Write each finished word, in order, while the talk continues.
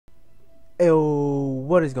Yo,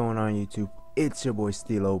 what is going on YouTube? It's your boy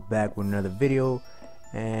Stilo back with another video,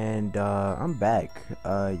 and I'm back.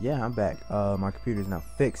 Yeah, I'm back. My computer is now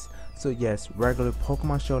fixed, so yes, regular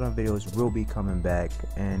Pokemon Showdown videos will be coming back.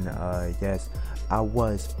 And yes, I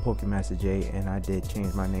was Pokemaster J, and I did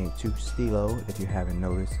change my name to Stilo if you haven't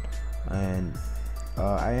noticed. And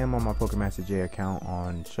I am on my Pokemaster J account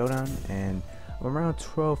on Showdown, and I'm around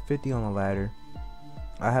 1250 on the ladder.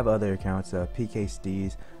 I have other accounts, PK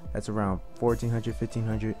Steez, that's around 1400,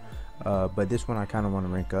 1500, but this one I kind of want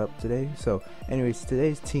to rank up today. So anyways,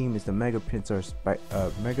 today's team is the Mega Pinsir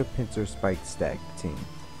Spike Stack team.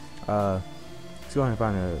 Let's go ahead and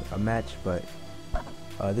find a match, but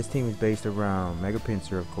this team is based around Mega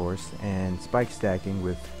Pinsir, of course, and Spike Stacking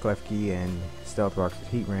with Klefki and Stealth Rocks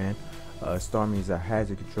with Heatran. Starmie is a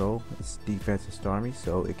hazard control, it's defensive Starmie,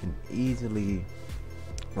 so it can easily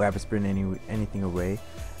rapid sprint anything away.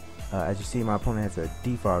 As you see, my opponent has a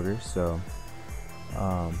defogger, so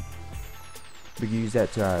we can use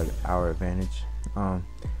that to our advantage.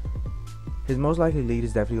 His most likely lead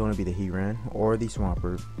is definitely going to be the Heatran or the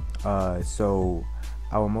Swampert, so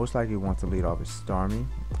I will most likely want to lead off with Starmie.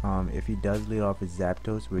 If he does lead off with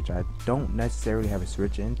Zapdos, which I don't necessarily have a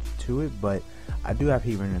switch into it, but I do have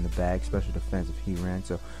Heatran in the bag, special defensive Heatran,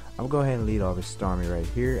 so I'm gonna go ahead and lead off with Starmie right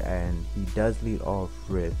here. And he does lead off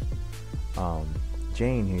with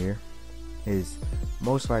Jane here. Is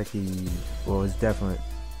most likely, well, it's definitely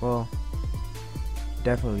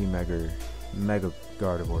Mega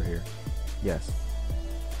Gardevoir here. Yes,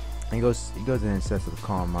 and he goes in and sets with a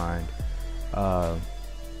Calm Mind. I'm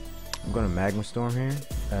gonna Magma Storm here,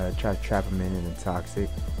 try to trap him in Toxic.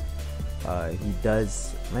 He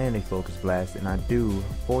does land a Focus Blast, and I do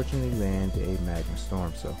fortunately land a Magma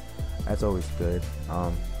Storm, so that's always good.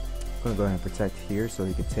 I'm gonna go ahead and protect here so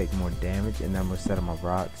he can take more damage, and then I'm gonna set him on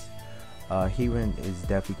rocks. Heatran is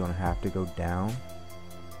definitely gonna have to go down.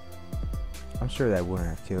 I'm sure that wouldn't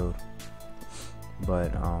have killed,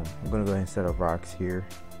 but I'm gonna go ahead and set up rocks here.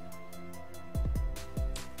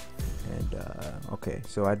 And okay,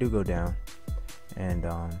 so I do go down, and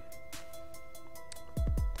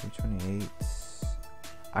 228.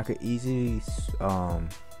 I could easily come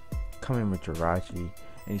in with Jirachi, and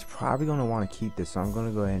he's probably gonna want to keep this, so I'm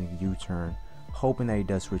gonna go ahead and U-turn, hoping that he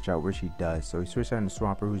does switch out, which he does. So he switched out into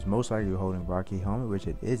Swampert, who's most likely holding Rocky Helmet, which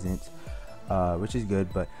it isn't, which is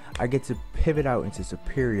good. But I get to pivot out into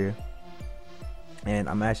Superior, and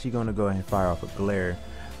I'm actually gonna go ahead and fire off a Glare,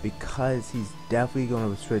 because he's definitely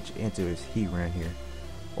gonna switch into his Heatran here,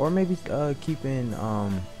 or maybe keeping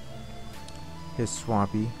his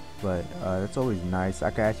Swampy, but that's always nice.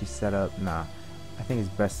 I could actually set up, I think it's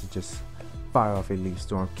best to just fire off a Leaf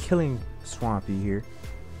Storm, killing Swampy here.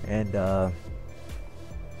 And I'm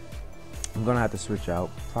gonna have to switch out,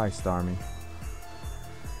 probably Starmie.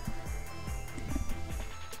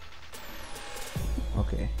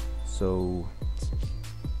 Okay, so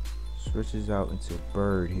switches out into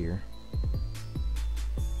Bird here.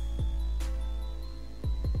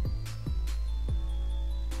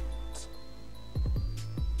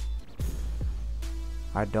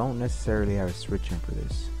 I don't necessarily have a switch in for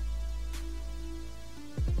this.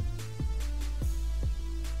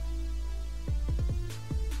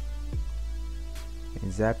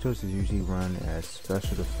 And Zapdos is usually run as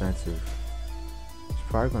special defensive. He's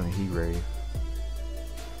probably going to Heat Rave.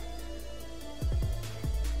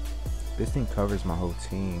 This thing covers my whole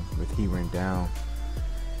team with Heatran down.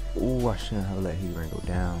 Ooh, I shouldn't have let Heatran go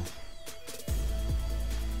down.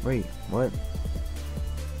 Wait, what?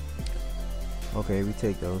 Okay, we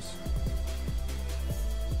take those.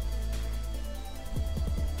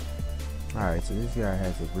 Alright, so this guy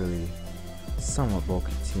has a really somewhat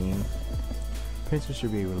bulky team. Pinsir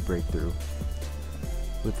should be able to break through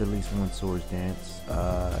with at least one Swords Dance.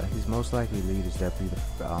 His most likely lead is definitely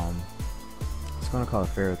the it's gonna call it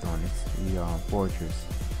Ferrothorn. It's the Fortress.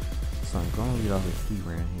 So I'm gonna lead off with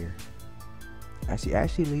Heatran here.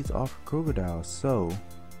 Actually leads off Crocodile, so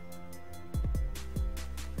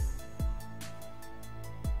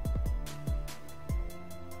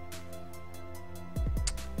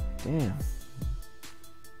damn.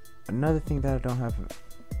 Another thing that I don't have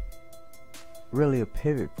really a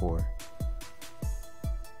pivot for.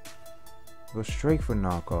 Go straight for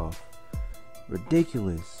knockoff.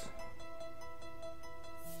 Ridiculous.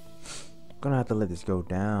 Gonna have to let this go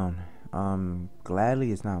down.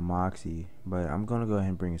 Gladly it's not Moxie, but I'm gonna go ahead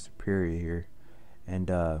and bring a Superior here and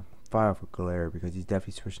fire for Glare, because he's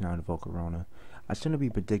definitely switching out to Volcarona. I shouldn't be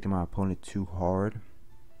predicting my opponent too hard,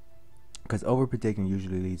 because over predicting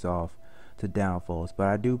usually leads off to downfalls, but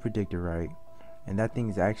I do predict it right. And that thing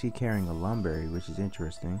is actually carrying a Lumberry, which is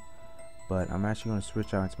interesting. but I'm actually going to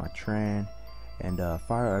switch out into my Tran and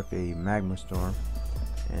fire up a Magma Storm,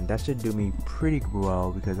 and that should do me pretty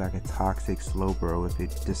well because I can Toxic Slowbro if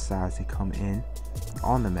it decides to come in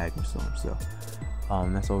on the Magma Storm. So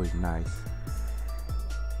that's always nice.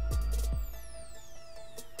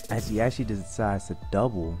 As he actually decides to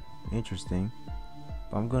double, interesting.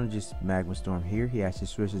 But I'm gonna just Magma Storm here. He actually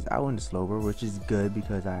switches out into Slowbro, which is good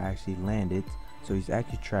because I actually landed. So he's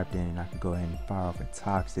actually trapped in, and I can go ahead and fire off a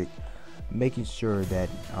Toxic, making sure that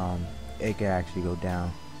it can actually go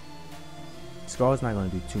down. Skull's not going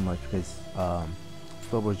to do too much because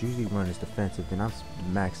Slowbro's usually run as defensive, and I'm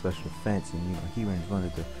max special defense, and he runs one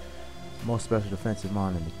of the most special defensive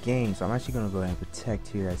mon in the game. So I'm actually going to go ahead and protect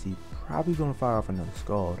here, as he probably going to fire off another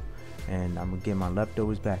Scald, and I'm going to get my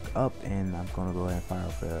leftovers back up, and I'm going to go ahead and fire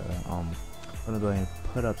off I'm going to go ahead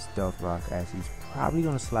and put up Stealth Rock, as he's probably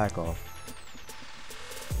going to slack off,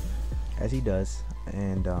 as he does.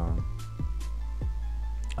 And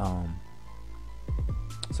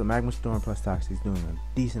so Magma Storm plus Toxic is doing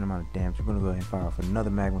a decent amount of damage. We're going to go ahead and fire off another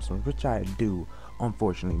Magma Storm, which I do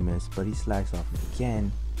unfortunately miss, but he slacks off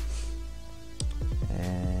again,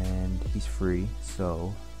 and he's free.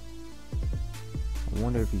 So I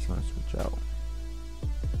wonder if he's going to switch out.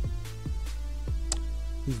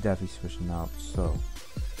 He's definitely switching out. So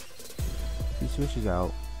if he switches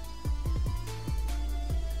out,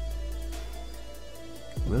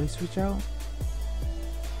 will he switch out?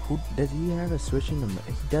 Who does he have a switching? He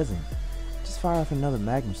doesn't. Just fire off another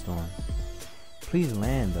Magma Storm. Please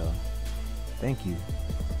land though. Thank you.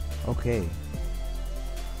 Okay.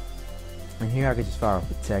 And here I could just fire off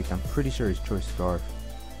Protect. I'm pretty sure it's Choice Scarf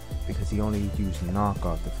because he only used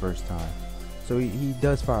Knockoff the first time. So he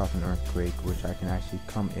does fire off an Earthquake, which I can actually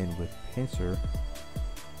come in with Pincer,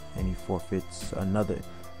 and he forfeits another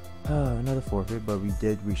forfeit. But we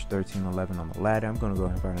did reach 13-11 on the ladder. I'm gonna go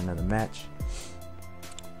ahead and find another match.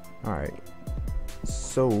 Alright,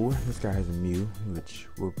 so this guy has a Mew, which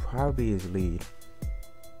will probably be his lead.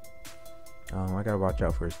 I gotta watch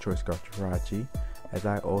out for his Choice Scarf Jirachi, as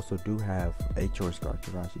I also do have a Choice Scarf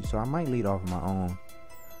Jirachi. So I might lead off of my own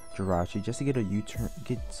Jirachi just to get a U-turn,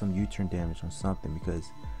 get some U-turn damage on something, because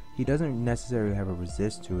he doesn't necessarily have a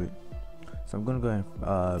resist to it. So I'm gonna go ahead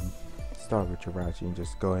and start with Jirachi and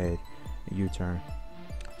just go ahead and U-turn.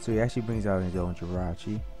 So he actually brings out his own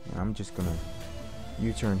Jirachi, and I'm just gonna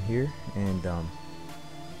U-turn here, and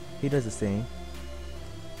he does the same,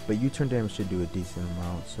 but U-turn damage should do a decent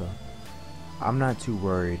amount, so I'm not too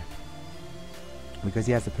worried because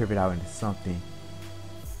he has to pivot out into something.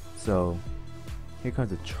 So here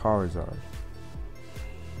comes a Charizard.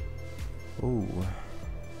 Ooh,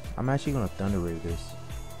 I'm actually gonna Thunder Wave this.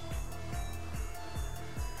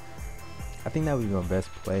 I think that would be my best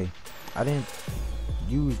play. I didn't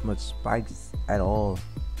use much spikes at all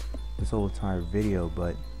this whole entire video,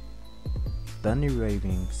 but Thunder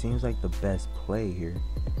Waving seems like the best play here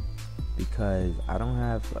because I don't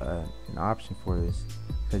have an option for this,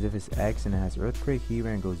 because if it's X and it has Earthquake,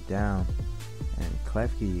 Heatran goes down, and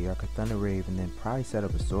Klefki, I could Thunder Wave and then probably set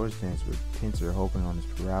up a Swords Dance with Pinsir, hoping on his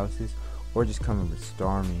paralysis, or just come and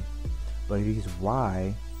restore me. But if he's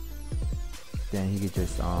Y, then he could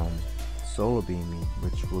just Solar Beam me,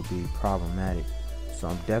 which would be problematic. So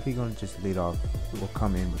I'm definitely going to just lead off. We'll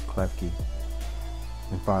come in with Klefki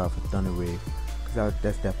and fire off a Thunder Wave, because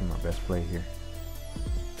that's definitely my best play here.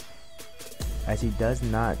 As he does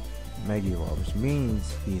not Mega Evolve, which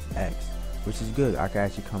means he's X, which is good. I can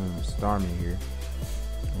actually come in with Starmie here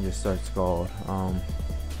and just start Scald. So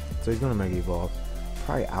he's going to Mega Evolve,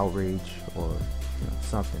 probably Outrage or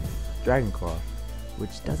something. Dragon Claw,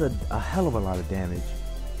 which does a hell of a lot of damage,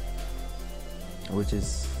 which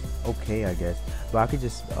is okay, I guess. But I could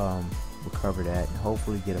just recover that and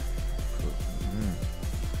hopefully get a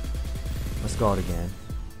Scald again.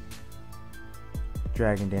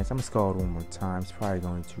 Dragon Dance. I'm gonna Scald one more time. He's probably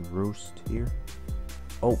going to Roost here.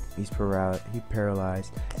 Oh, he's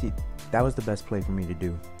paralyzed. See, that was the best play for me to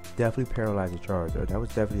do. Definitely paralyze the Charizard. That was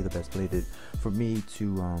definitely the best play for me to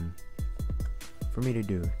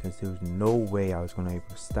do, because there was no way I was gonna able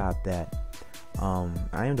to stop that.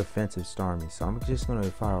 I am defensive Starmie, so I'm just gonna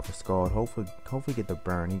fire off a Scald. Hopefully get the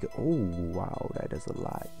burn. Oh wow, that does a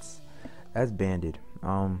lot. That's banded.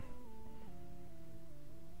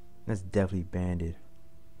 That's definitely banded.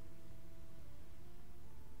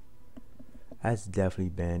 That's definitely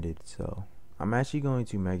banded. So I'm actually going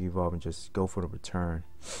to Mega Evolve and just go for the return,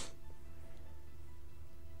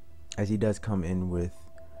 as he does come in with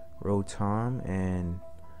Rotom, and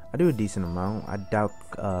I do a decent amount. I doubt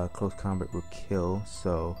close combat will kill,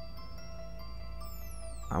 so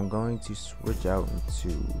I'm going to switch out into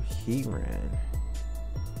Heatran.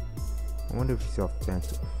 I wonder if he's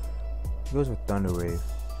offensive. He goes with Thunder Wave.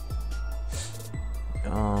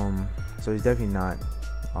 So he's definitely not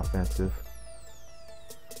offensive.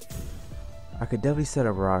 I could definitely set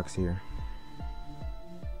up rocks here,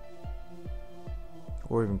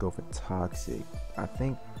 or even go for toxic. I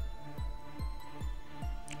think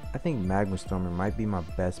Magma Stormer might be my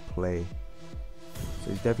best play.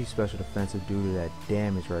 So he's definitely special defensive due to that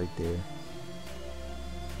damage right there.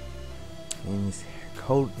 And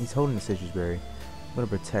he's holding the Citrus Berry. I'm gonna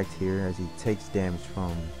protect here as he takes damage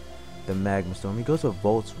from the Magma Storm. He goes for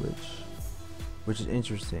Volt Switch, which is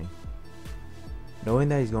interesting. Knowing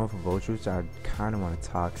that he's going for Volt Switch, I kind of want a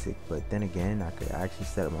Toxic, but then again, I could actually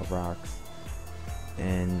set up my rocks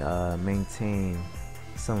and maintain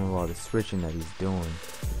some of all the switching that he's doing.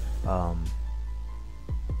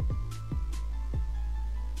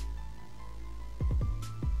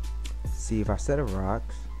 See, if I set up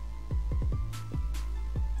rocks,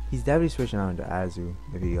 he's definitely switching out into Azu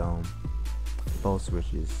if he Volt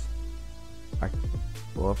Switches.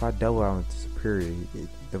 Well, if I double out into Superior,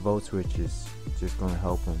 the Volt Switch is just going to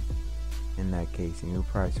help him in that case, and he'll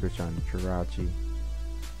probably switch on to Jirachi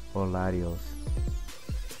or Latios.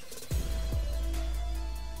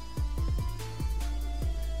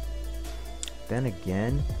 Then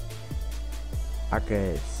again, I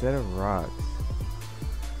could set up rocks.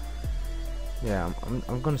 Yeah,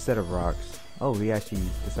 I'm gonna set up rocks. Oh, he actually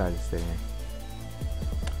decided to stay in.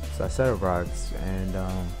 So I set up rocks, and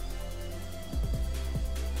I'm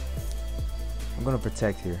gonna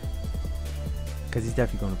protect here, because he's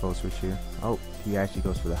definitely gonna Volt Switch here. Oh, he actually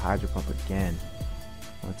goes for the Hydro Pump again.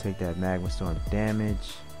 I'm gonna take that Magma Storm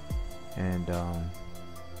damage, and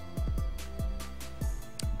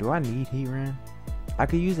do I need Heatran? I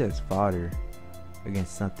could use it as fodder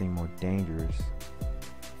against something more dangerous.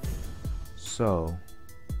 So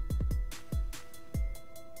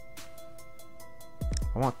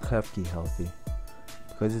I want Klefki healthy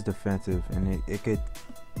because it's defensive, and it could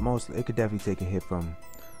definitely take a hit from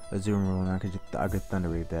a Azumarill, and I could Thunder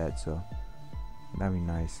Wave that, so that'd be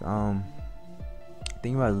nice.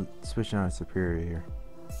 Thinking about switching on Superior here,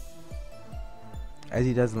 as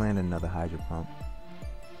he does land another Hydro Pump.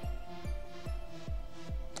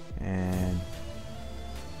 And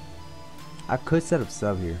I could set up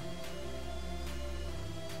Sub here.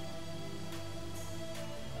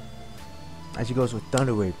 As he goes with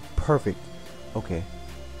Thunder Wave. Perfect. Okay.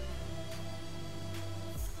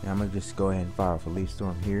 Now I'm going to just go ahead and fire off a Leaf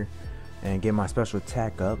Storm here and get my special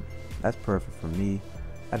attack up. That's perfect for me.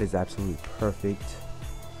 That is absolutely perfect.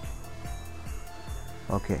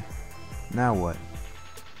 Okay. Now what?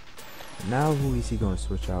 Now who is he going to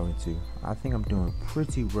switch out into? I think I'm doing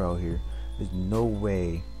pretty well here. There's no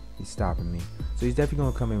way he's stopping me. So he's definitely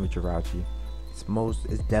going to come in with Jirachi. It's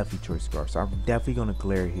definitely Choice Scarf. So I'm definitely going to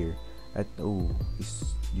glare here. Oh, he's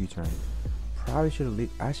U-turn. Probably should have.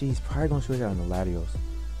 Actually, he's probably going to switch out into Latios.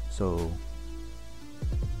 So,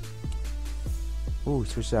 oh,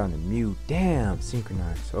 switch out into Mew. Damn,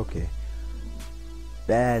 synchronized. Okay.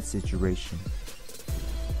 Bad situation.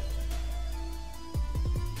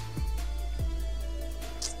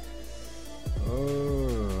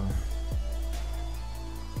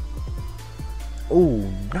 Oh,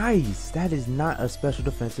 nice. That is not a special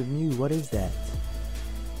defensive Mew. What is that?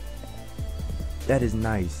 That is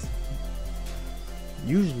nice.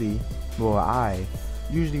 Usually, well, I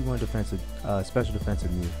usually want defensive, special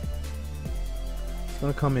defensive Mew. It's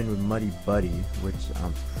gonna come in with Muddy Buddy, which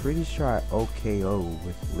I'm pretty sure I OKO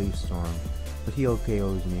with Leaf Storm, but he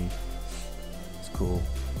OKOs me. It's cool.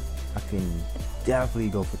 I can definitely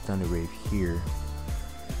go for Thunder Wave here.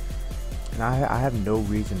 And I have no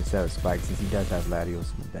reason to set up Spike since he does have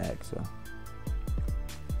Latios in the back, so.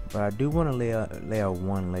 But I do want to lay out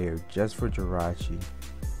one layer just for Jirachi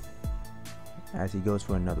as he goes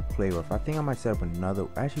for another Play Rough. I think I might set up another.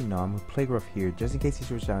 Actually, no, I'm gonna Play Rough here just in case he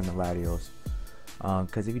switches out into Latios.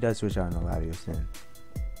 Because if he does switch out into Latios, then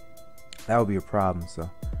that would be a problem. So I'm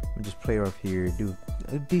gonna just Play Rough here, do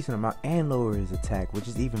a decent amount, and lower his attack, which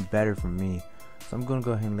is even better for me. So I'm gonna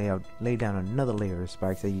go ahead and lay down another layer of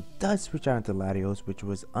spikes that he does switch out into Latios, which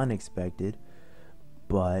was unexpected,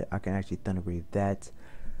 but I can actually Thunder Wave that,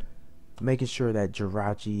 making sure that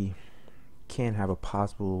Jirachi can have a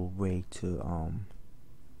possible way to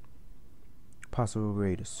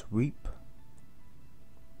sweep,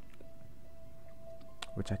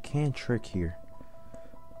 which I can trick here,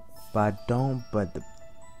 but I don't. But the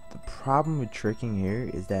problem with tricking here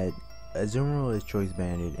is that Azumarill is Choice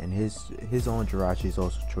Banded, and his own Jirachi is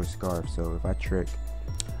also Choice Scarf. So if I trick,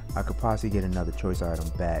 I could possibly get another choice item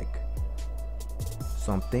back.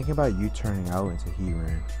 So I'm thinking about you turning out into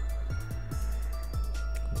Heatran.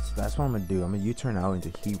 Let's So that's what I'm gonna do. I'm gonna U-turn out into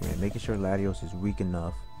Heat Ran, making sure Latios is weak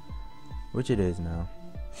enough, which it is now.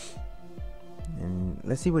 And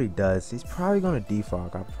let's see what he does. He's probably gonna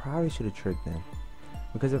defog. I probably should have tricked him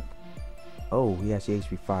because of. Oh, he actually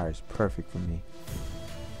HP fires. Perfect for me.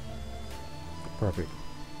 Perfect.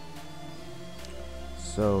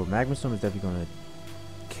 So Magma Storm is definitely gonna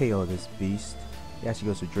KO this beast. He actually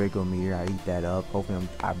goes to Draco Meteor. I eat that up. Hopefully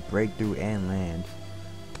I break through and land.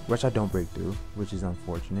 Which I don't break through, which is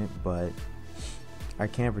unfortunate, but I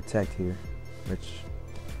can protect here, which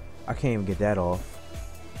I can't even get that off.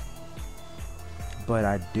 But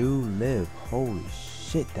I do live. Holy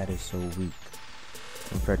shit, that is so weak.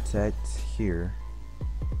 And protect here,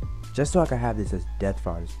 just so I can have this as death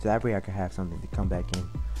fodder. So that way I can have something to come back in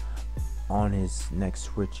on his next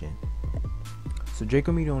switch in. So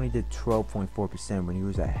Draco Meteor only did 12.4% when he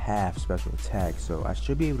was at half special attack, so I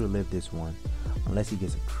should be able to live this one unless he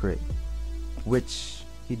gets a crit, which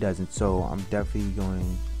he doesn't. So I'm definitely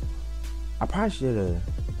going. I probably should have.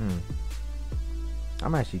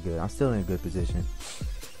 I'm actually good. I'm still in a good position.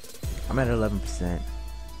 I'm at 11%.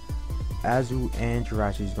 Azu and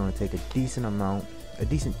Jirachi is going to take a decent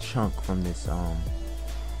chunk from this from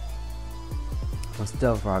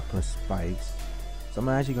Stealth Rock plus Spikes. So I'm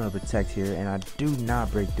actually going to protect here, and I do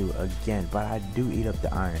not break through again, but I do eat up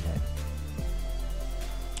the Iron Head,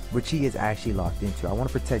 which he is actually locked into. I want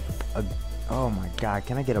to protect. Oh my God!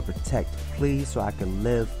 Can I get a protect, please, so I can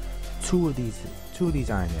live two of these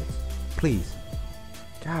Iron Heads, please?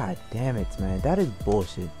 God damn it, man! That is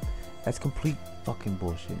bullshit. That's complete fucking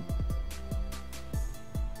bullshit.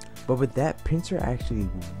 But with that, Pincer actually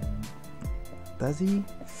does he?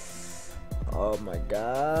 Oh my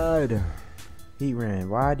God! Heat Ran,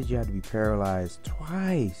 why did you have to be paralyzed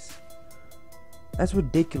twice? That's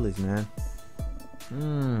ridiculous, man.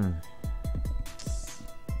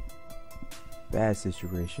 Bad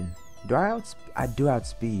situation. I do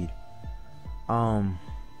outspeed. Cause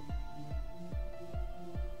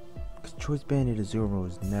Choice Bandit Azuro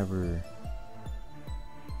is never.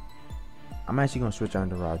 I'm actually gonna switch on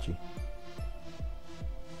to Raji.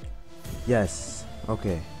 Yes.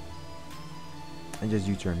 Okay. And just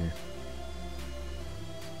U-turn here.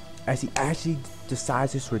 As he actually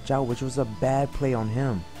decides to switch out, which was a bad play on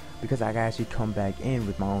him, because I can actually come back in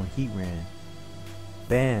with my own Heat Ran.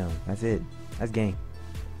 Bam, that's it. That's game.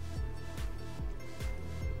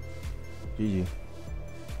 GG.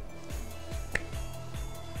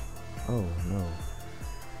 Oh no.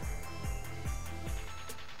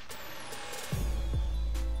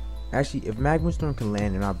 Actually, if Magma Storm can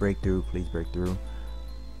land and I break through, please break through.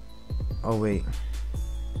 Oh wait.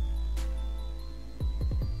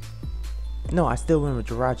 No, I still win with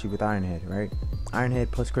Jirachi with Iron Head, right? Iron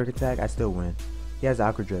Head plus quick attack, I still win. He has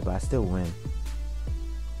Aqua Dread, but I still win.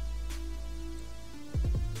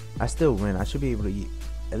 I still win. I should be able to eat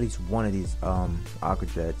at least one of these Aqua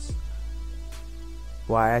Dreads.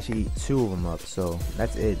 Well, I actually eat two of them up, so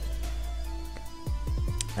that's it.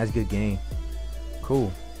 That's a good game.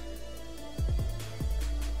 Cool.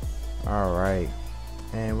 Alright.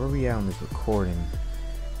 And where we at on this recording?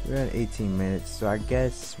 We're at 18 minutes, so I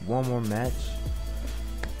guess one more match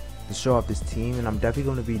to show off this team, and I'm definitely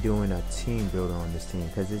going to be doing a team builder on this team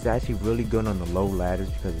because it's actually really good on the low ladders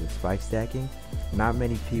because of the spike stacking. Not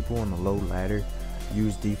many people on the low ladder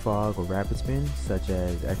use defog or rapid spin, such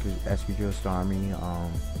as Escudero, Starmie,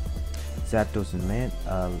 Zapdos, and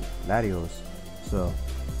Latios. So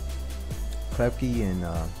Klefki and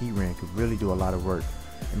Heat Ran could really do a lot of work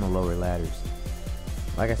in the lower ladders.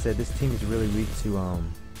 Like I said, this team is really weak to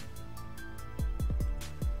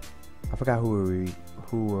I forgot who we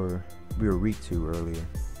were weak to earlier.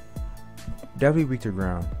 Definitely weak to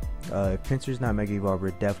ground. If Pincer's not Mega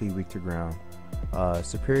Evolver, definitely weak to ground.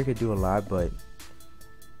 Superior could do a lot, but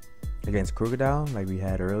against Crocodile, like we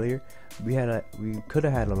had earlier, we could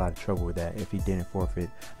have had a lot of trouble with that if he didn't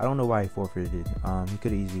forfeit. I don't know why he forfeited. He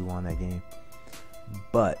could have easily won that game.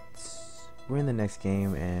 But we're in the next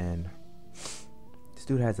game, and this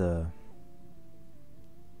dude has a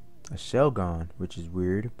shell gone, which is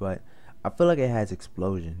weird, but I feel like it has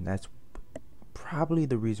explosion. That's probably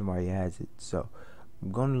the reason why he has it. So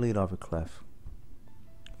I'm going to lead off with Clef.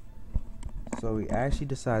 So he actually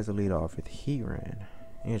decides to lead off with Heat Ran.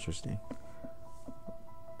 Interesting.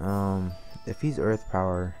 If he's Earth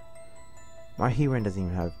Power, my Heat Ran doesn't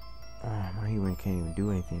even have. My Heat Ran can't even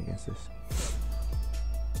do anything against this.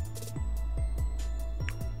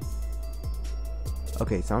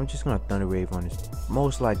 Okay, so I'm just gonna Thunder Wave on his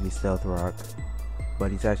most likely Stealth Rock, but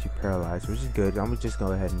he's actually paralyzed, which is good. I'm just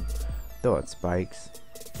gonna go ahead and throw out Spikes.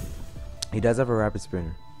 He does have a Rapid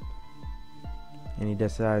Spinner, and he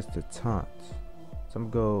decides to taunt. So I'm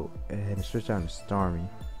gonna go ahead and switch out to Stormy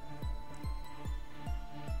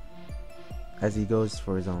as he goes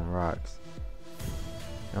for his own rocks.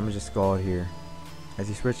 I'm gonna just Scald here as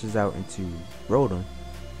he switches out into Rotom.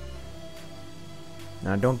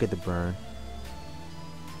 Now I don't get the burn.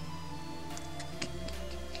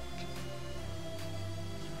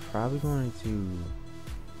 Probably going to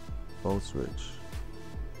Volt Switch.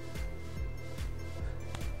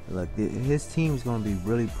 Look, his team is going to be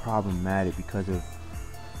really problematic because of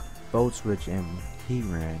Volt Switch and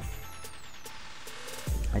Heatran.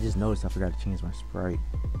 I just noticed I forgot to change my sprite.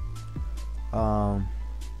 I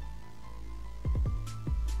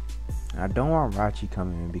don't want Rachi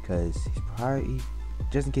coming in because he's probably,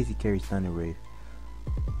 just in case he carries Thunder Wave.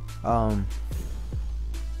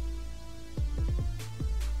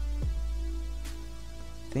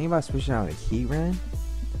 Thinking about switching out a Heatran,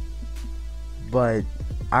 but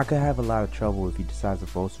I could have a lot of trouble if he decides to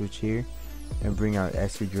Volt Switch here and bring out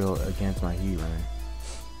Excadrill against my Heatran.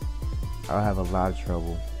 I'll have a lot of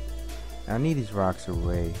trouble. And I need these rocks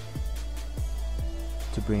away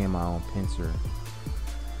to bring in my own Pinsir.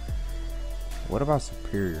 What about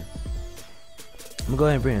Superior? I'm gonna go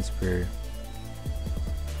ahead and bring in Superior.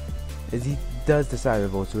 As he does decide to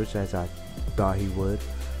Volt Switch as I thought he would.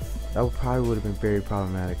 That probably would have been very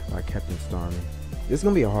problematic if I kept him Stormy. This is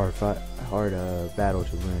gonna be a hard fight, battle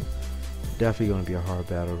to win. Definitely gonna be a hard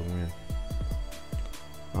battle to win.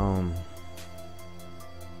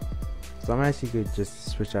 So I'm actually good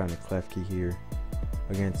just switch out into Klefki here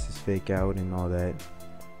against his Fake Out and all that.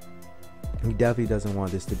 He definitely doesn't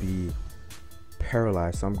want this to be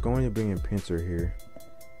paralyzed, so I'm going to bring in Pinsir here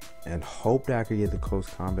and hope that I could get the close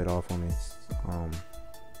combat off on his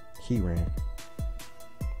Heatran,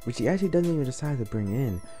 which he actually doesn't even decide to bring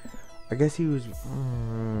in. I guess he was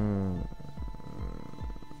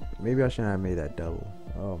maybe I shouldn't have made that double.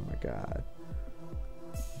 Oh my god,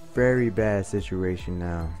 very bad situation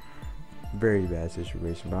now, very bad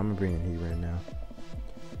situation. But I'm gonna bring in Heatran now.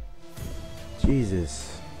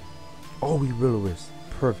 Jesus. Oh, he Will-O-Wisp.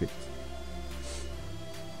 Perfect.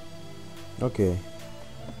 Okay.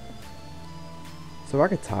 So I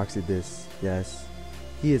could Toxic this. Yes.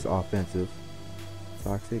 He is offensive.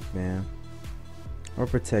 Toxic, man. Or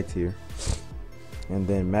Protect here. And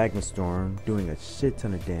then Magma Storm doing a shit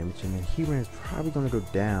ton of damage. And then Heatran is probably going to go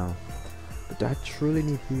down. But do I truly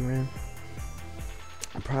need Heatran?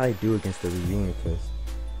 I probably do against the Reuniclus.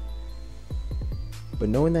 But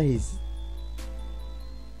knowing that he's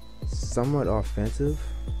somewhat offensive,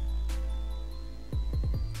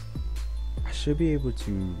 I should be able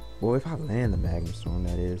to, well, if I land the Magma Storm,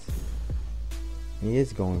 that is. He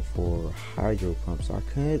is going for Hydro Pump, so I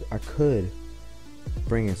could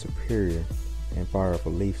bring in Superior and fire up a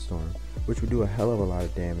Leaf Storm, which would do a hell of a lot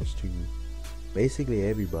of damage to basically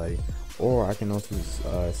everybody. Or I can also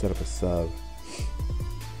set up a sub.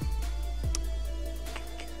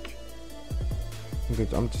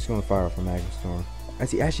 I'm just gonna fire off a Magma Storm.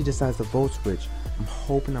 As he actually decides to Volt Switch, I'm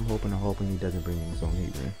hoping he doesn't bring in his own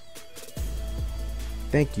Heatran.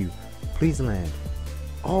 Thank you. Please land.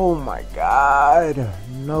 Oh my god.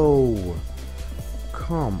 No.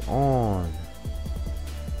 Come on.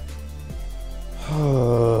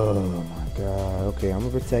 Oh my god. Okay, I'm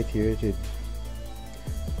gonna Protect here to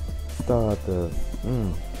start the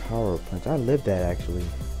Power Punch. I lived that actually.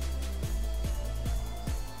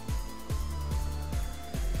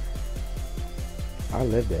 I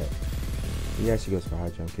lived that. He actually goes for High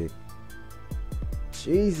Jump Kick.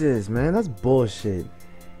 Jesus, man, that's bullshit.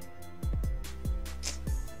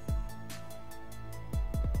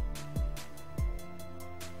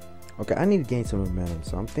 Okay, I need to gain some momentum,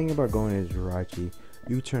 so I'm thinking about going to Jirachi.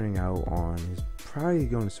 U-turning out on. He's probably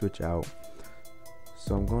going to switch out.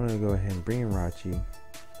 So I'm going to go ahead and bring in Rachi.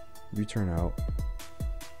 U-turn out.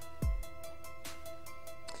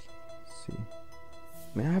 Let's see.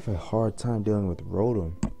 Man, I have a hard time dealing with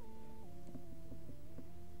Rotom.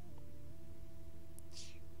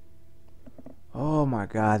 Oh my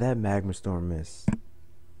god, that Magma Storm miss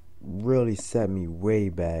really set me way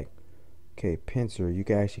back. Okay, Pinsir, you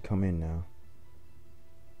can actually come in now.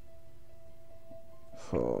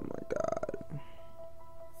 Oh my god.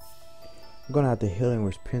 I'm gonna have to Healing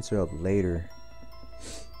Wish Pinsir up later,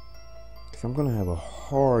 because I'm gonna have a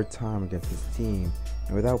hard time against this team.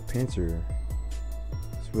 And without Pinsir,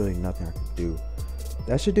 there's really nothing I can do.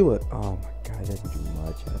 That should do it. Oh my god, it doesn't do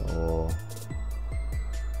much at all.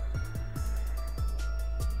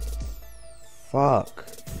 Fuck.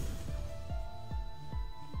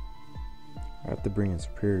 I have to bring in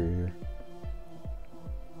Superior here.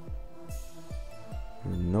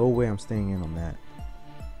 There's no way I'm staying in on that.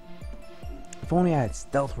 If only I had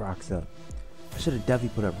Stealth Rocks up. I should have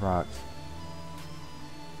definitely put up rocks.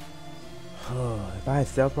 If I had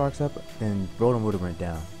stealth rocks up, then Rotom would have went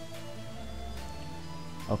down.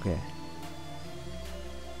 Okay.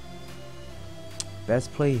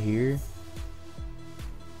 Best play here.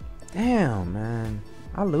 Damn, man.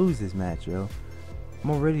 I lose this match, yo.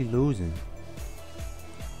 I'm already losing.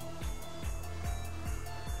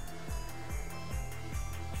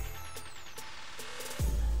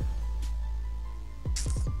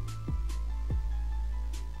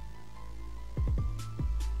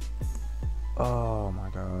 Oh my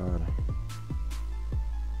god.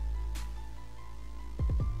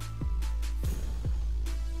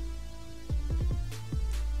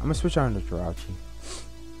 I'm gonna switch on to Jirachi.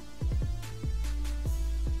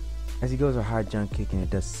 As he goes a high jump kick and it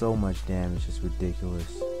does so much damage, it's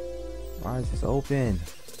ridiculous. Why is this open?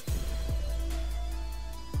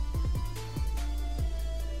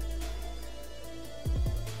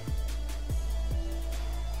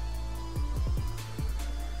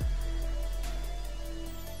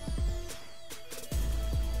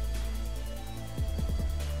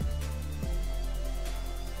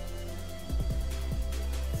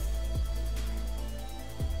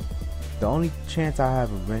 The only chance I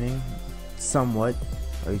have of winning, somewhat,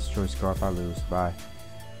 at least choice scarf, I lose. Bye.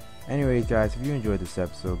 Anyways, guys, if you enjoyed this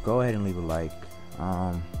episode, go ahead and leave a like.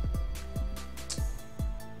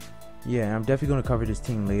 Yeah, I'm definitely going to cover this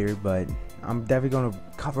team later, but I'm definitely going to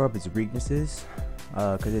cover up its weaknesses,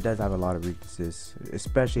 because it does have a lot of weaknesses,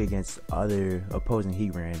 especially against other opposing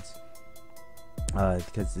Heatrands,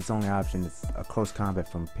 because its only option is a close combat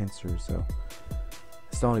from Pinsir, so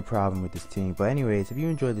it's the only problem with this team. But anyways, if you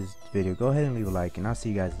enjoyed this video, go ahead and leave a like, and I'll see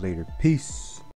you guys later. Peace.